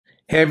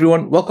Hey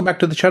everyone, welcome back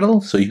to the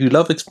channel. So if you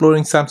love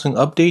exploring Samsung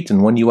updates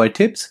and One UI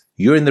tips,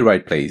 you're in the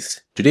right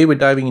place. Today we're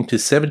diving into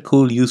 7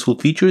 cool useful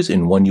features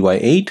in One UI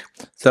 8.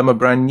 Some are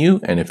brand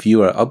new and a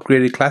few are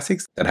upgraded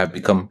classics that have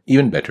become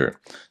even better.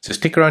 So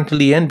stick around till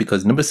the end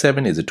because number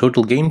 7 is a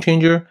total game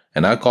changer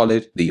and I call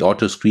it the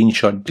auto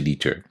screenshot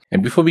deleter.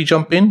 And before we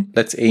jump in,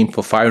 let's aim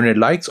for 500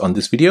 likes on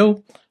this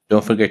video.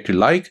 Don't forget to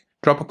like,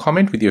 drop a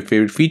comment with your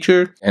favorite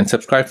feature and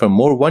subscribe for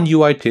more One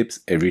UI tips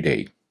every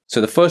day. So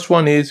the first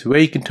one is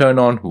where you can turn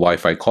on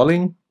Wi-Fi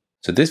calling.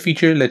 So this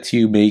feature lets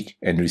you make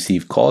and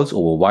receive calls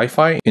over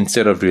Wi-Fi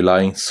instead of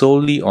relying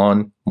solely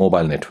on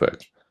mobile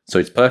network. So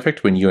it's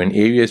perfect when you're in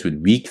areas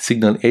with weak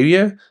signal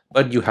area,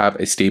 but you have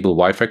a stable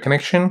Wi-Fi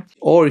connection,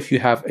 or if you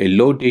have a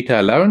low data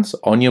allowance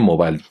on your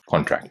mobile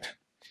contract.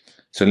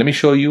 So let me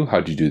show you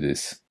how to do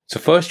this. So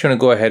first, you're going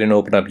to go ahead and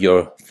open up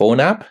your phone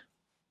app.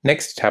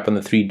 Next, tap on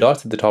the 3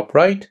 dots at the top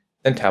right,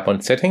 then tap on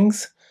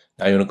settings.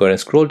 Now you want to go ahead and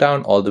scroll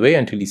down all the way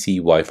until you see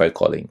Wi-Fi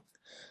calling.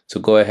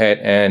 So go ahead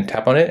and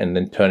tap on it and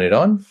then turn it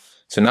on.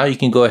 So now you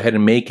can go ahead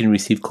and make and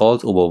receive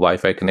calls over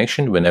Wi-Fi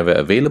connection whenever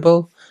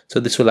available. So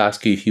this will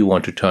ask you if you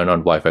want to turn on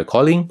Wi-Fi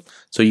calling.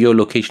 So your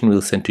location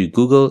will send to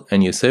Google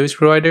and your service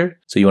provider.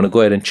 So you want to go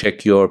ahead and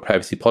check your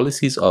privacy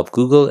policies of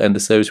Google and the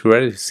service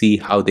provider to see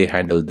how they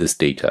handle this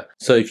data.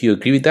 So if you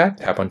agree with that,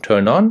 tap on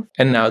turn on,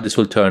 and now this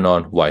will turn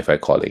on Wi-Fi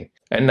calling.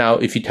 And now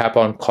if you tap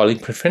on calling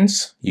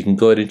preference, you can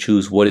go ahead and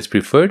choose what is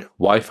preferred,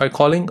 Wi-Fi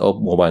calling or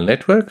mobile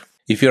network.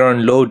 If you're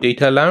on low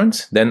data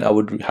allowance, then I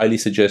would highly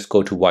suggest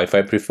go to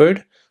Wi-Fi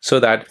preferred so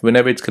that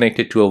whenever it's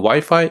connected to a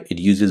Wi-Fi, it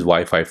uses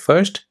Wi-Fi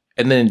first.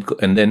 And then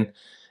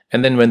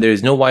when there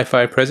is no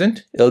Wi-Fi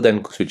present, it'll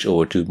then switch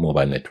over to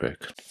mobile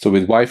network. So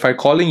with Wi-Fi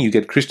calling, you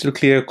get crystal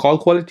clear call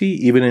quality,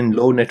 even in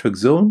low network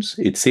zones.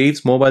 It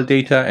saves mobile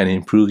data and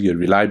improves your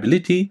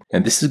reliability.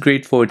 And this is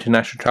great for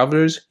international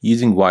travelers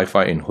using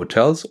Wi-Fi in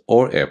hotels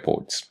or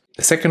airports.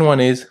 The second one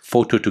is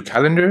photo to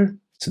calendar.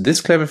 So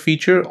this clever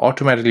feature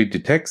automatically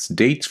detects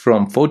dates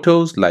from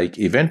photos like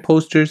event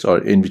posters or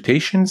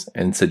invitations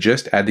and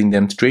suggests adding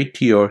them straight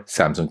to your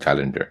Samsung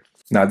calendar.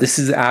 Now this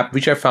is an app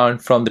which I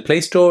found from the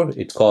Play Store.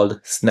 It's called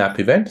Snap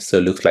Event. So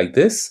it looks like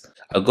this.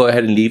 I'll go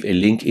ahead and leave a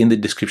link in the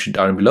description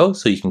down below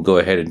so you can go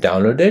ahead and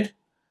download it.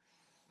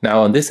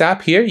 Now on this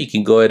app here, you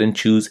can go ahead and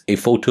choose a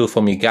photo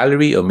from your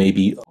gallery or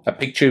maybe a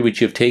picture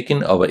which you've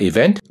taken of an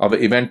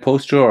event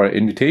poster or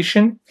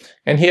invitation.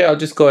 And here I'll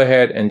just go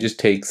ahead and just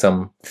take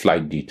some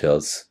flight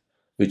details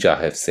which I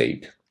have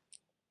saved.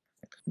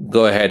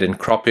 Go ahead and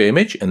crop your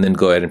image and then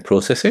go ahead and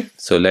process it.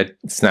 So let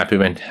Snap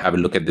Event have a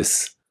look at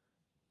this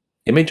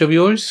image of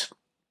yours.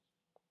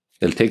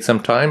 It'll take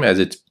some time as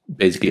it's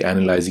basically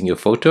analyzing your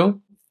photo.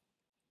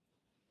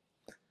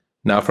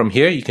 Now from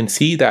here, you can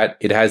see that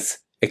it has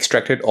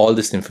extracted all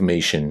this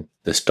information,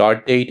 the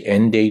start date,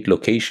 end date,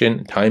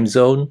 location, time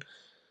zone,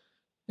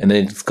 and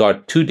then it's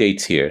got 2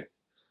 dates here.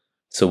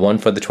 So one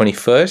for the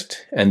 21st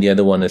and the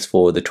other one is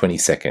for the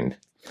 22nd.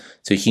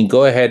 So you can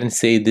go ahead and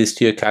save this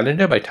to your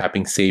calendar by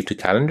tapping save to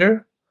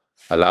calendar,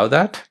 allow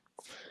that,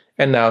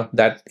 and now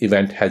that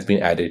event has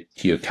been added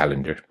to your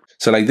calendar.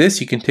 So like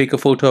this, you can take a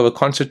photo of a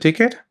concert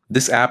ticket.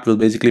 This app will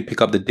basically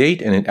pick up the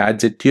date and it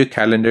adds it to your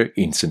calendar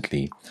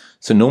instantly.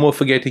 So no more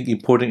forgetting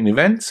important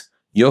events.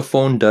 Your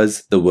phone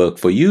does the work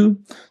for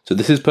you. So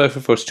this is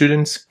perfect for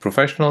students,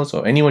 professionals,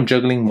 or anyone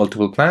juggling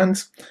multiple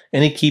plans,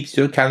 and it keeps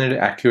your calendar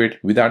accurate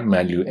without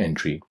manual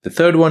entry. The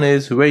third one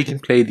is where you can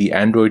play the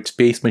Android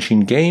Space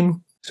Machine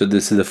game. So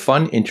this is a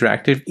fun,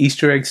 interactive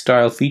Easter egg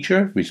style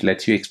feature which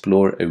lets you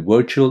explore a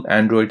virtual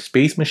Android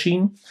space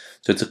machine.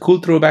 So it's a cool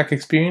throwback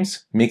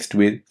experience mixed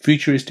with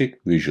futuristic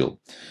visual.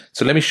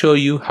 So let me show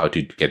you how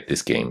to get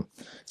this game.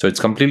 So it's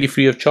completely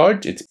free of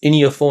charge. It's in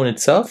your phone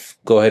itself.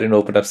 Go ahead and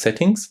open up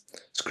settings.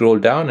 Scroll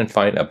down and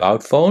find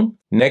About Phone.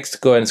 Next,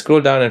 go ahead and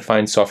scroll down and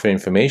find Software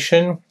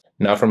Information.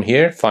 Now from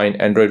here, find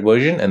Android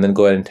version and then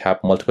go ahead and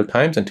tap multiple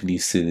times until you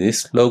see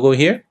this logo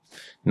here.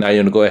 Now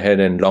you're going to go ahead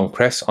and long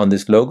press on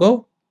this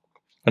logo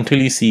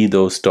until you see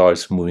those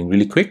stars moving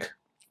really quick.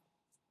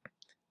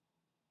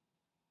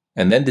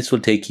 And then this will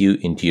take you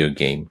into your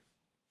game.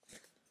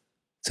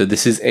 So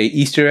this is a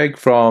Easter egg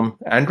from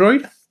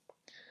Android.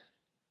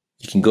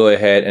 You can go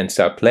ahead and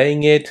start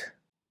playing it.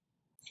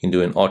 You can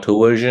do an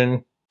auto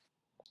version.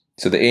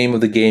 So the aim of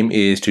the game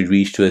is to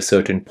reach to a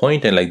certain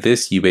point, and like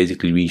this, you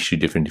basically reach to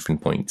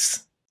different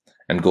points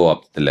and go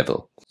up the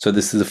level. So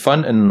this is a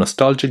fun and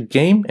nostalgic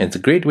game, and it's a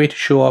great way to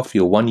show off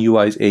your One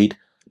UI's 8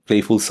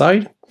 playful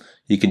side.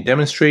 You can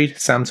demonstrate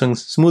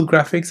Samsung's smooth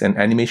graphics and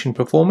animation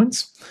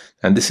performance,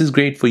 and this is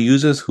great for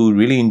users who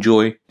really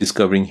enjoy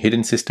discovering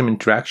hidden system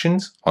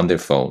interactions on their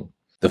phone.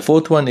 The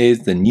fourth one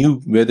is the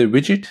new Weather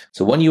Widget.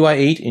 So One UI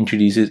 8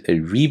 introduces a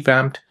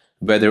revamped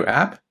weather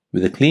app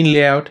with a clean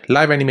layout,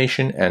 live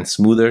animation, and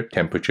smoother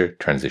temperature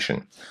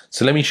transition.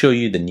 So let me show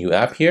you the new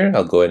app here.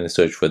 I'll go ahead and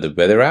search for the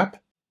weather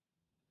app.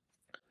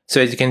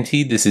 So as you can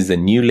see, this is the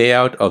new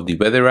layout of the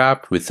weather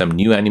app with some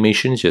new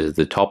animations just at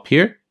the top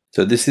here.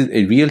 So this is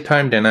a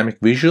real-time dynamic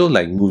visual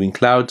like moving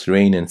clouds,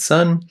 rain, and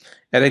sun.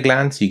 At a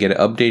glance, you get an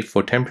update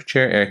for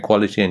temperature, air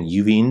quality, and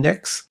UV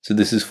index. So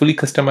this is fully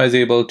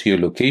customizable to your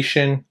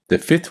location. The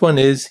fifth one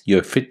is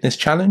your fitness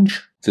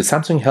challenge. So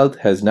Samsung Health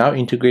has now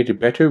integrated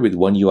better with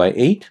One UI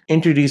 8,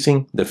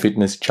 introducing the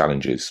fitness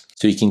challenges.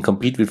 So you can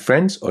compete with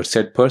friends or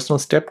set personal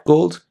step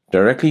goals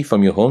directly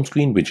from your home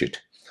screen widget.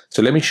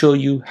 So let me show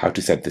you how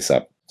to set this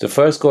up. So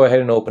first, go ahead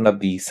and open up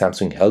the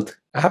Samsung Health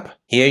app.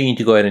 Here you need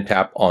to go ahead and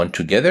tap on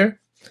Together,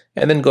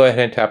 and then go ahead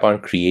and tap on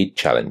Create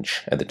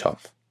Challenge at the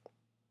top.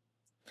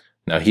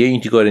 Now here you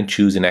need to go ahead and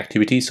choose an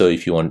activity. So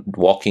if you want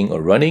walking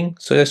or running,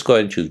 so let's go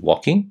ahead and choose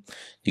walking.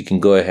 You can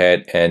go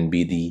ahead and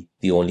be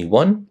the only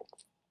one.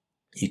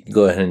 You can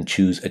go ahead and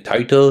choose a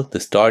title, the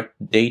start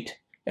date,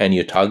 and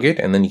your target,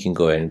 and then you can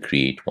go ahead and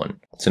create one.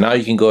 So now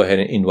you can go ahead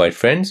and invite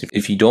friends.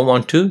 If you don't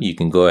want to, you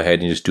can go ahead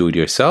and just do it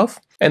yourself.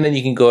 And then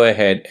you can go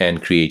ahead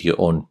and create your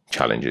own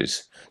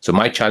challenges. So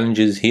my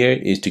challenges here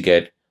is to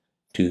get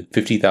to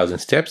 50,000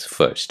 steps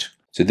first.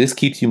 So this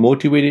keeps you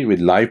motivated with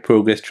live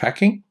progress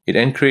tracking. It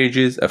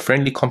encourages a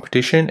friendly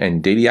competition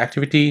and daily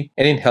activity,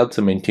 and it helps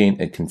to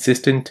maintain a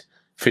consistent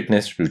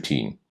fitness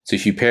routine. So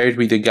if you pair it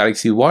with your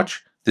Galaxy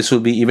Watch, this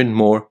will be even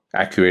more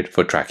accurate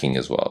for tracking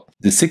as well.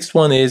 The sixth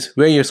one is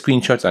where your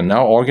screenshots are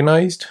now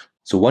organized.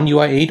 So One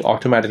UI 8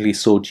 automatically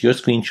sorts your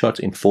screenshots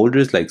in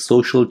folders like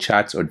social,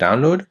 chats, or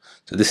download.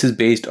 So this is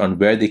based on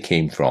where they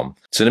came from.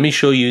 So let me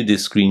show you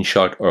this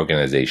screenshot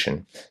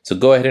organization. So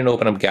go ahead and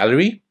open up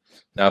Gallery.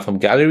 Now from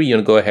Gallery, you're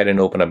going to go ahead and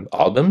open up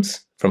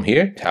Albums. From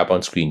here, tap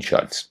on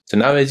Screenshots. So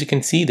now as you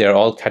can see, they're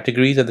all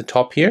categories at the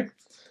top here.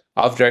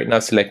 I've right now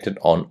selected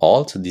on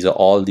all. So these are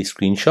all the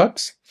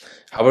screenshots.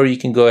 However, you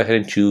can go ahead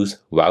and choose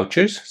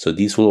vouchers. So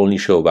these will only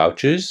show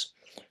vouchers.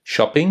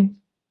 Shopping.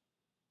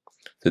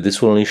 So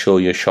this will only show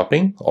your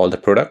shopping, all the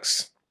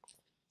products.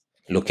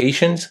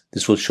 Locations.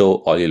 This will show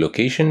all your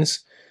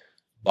locations.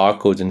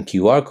 Barcodes and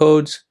QR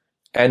codes,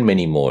 and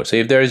many more. So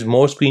if there is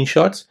more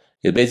screenshots,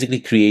 it'll basically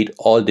create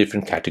all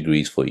different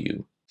categories for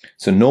you.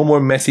 So no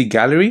more messy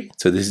gallery.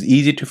 So this is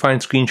easy to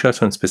find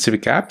screenshots on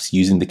specific apps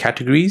using the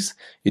categories.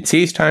 It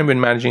saves time when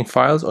managing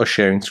files or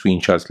sharing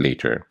screenshots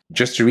later.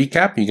 Just to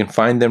recap, you can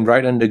find them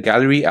right under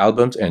Gallery,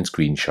 Albums, and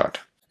Screenshot.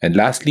 And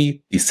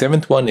lastly, the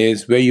seventh one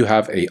is where you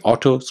have a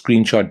auto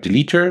screenshot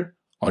deleter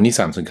on your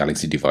Samsung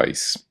Galaxy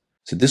device.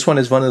 So this one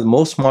is one of the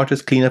most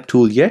smartest cleanup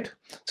tools yet.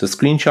 So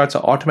screenshots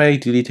are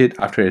automatically deleted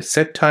after a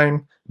set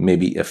time,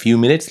 maybe a few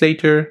minutes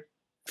later,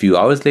 few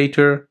hours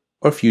later,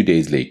 or a few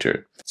days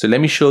later. So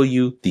let me show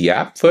you the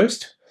app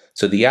first.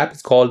 So the app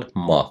is called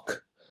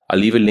Mark. I'll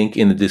leave a link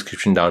in the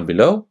description down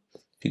below.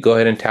 If you go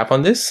ahead and tap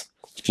on this,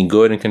 you can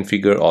go ahead and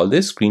configure all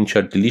this: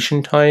 screenshot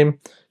deletion time,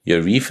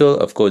 your refill.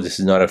 Of course, this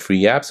is not a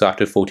free app, so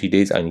after 40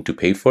 days, I need to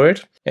pay for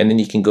it. And then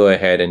you can go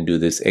ahead and do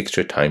this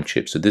extra time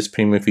chip. So this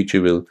premium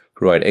feature will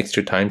provide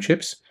extra time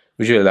chips,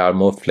 which will allow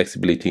more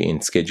flexibility in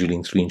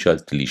scheduling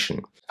screenshot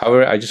deletion.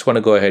 However, I just want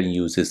to go ahead and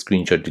use this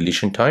screenshot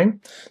deletion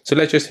time. So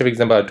let's just, for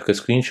example, I took a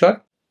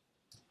screenshot.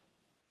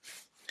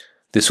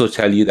 This will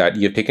tell you that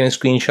you've taken a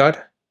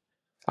screenshot.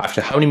 After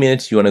how many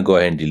minutes you want to go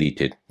ahead and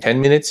delete it? 10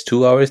 minutes,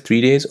 2 hours,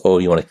 3 days,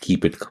 or you want to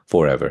keep it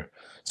forever.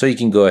 So you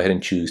can go ahead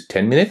and choose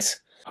 10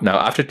 minutes. Now,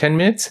 after 10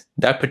 minutes,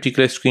 that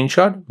particular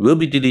screenshot will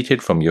be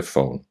deleted from your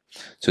phone.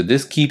 So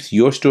this keeps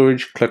your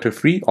storage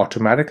clutter-free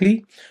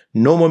automatically.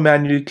 No more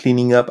manually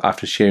cleaning up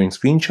after sharing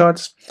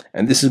screenshots.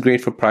 And this is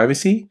great for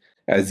privacy,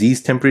 as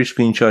these temporary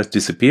screenshots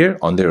disappear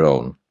on their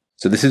own.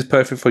 So this is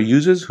perfect for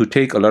users who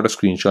take a lot of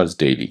screenshots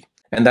daily.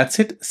 And that's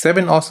it,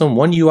 7 awesome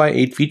One UI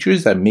 8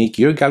 features that make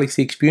your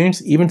Galaxy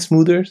experience even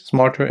smoother,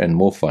 smarter, and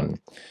more fun.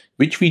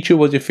 Which feature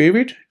was your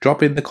favorite?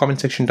 Drop it in the comment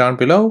section down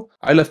below.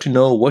 I'd love to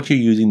know what you're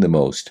using the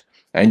most.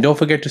 And don't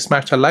forget to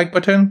smash that like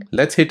button.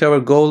 Let's hit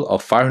our goal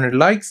of 500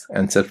 likes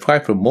and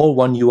subscribe for more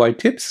One UI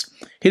tips,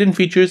 hidden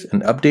features,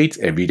 and updates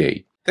every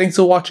day. Thanks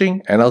for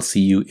watching, and I'll see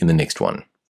you in the next one.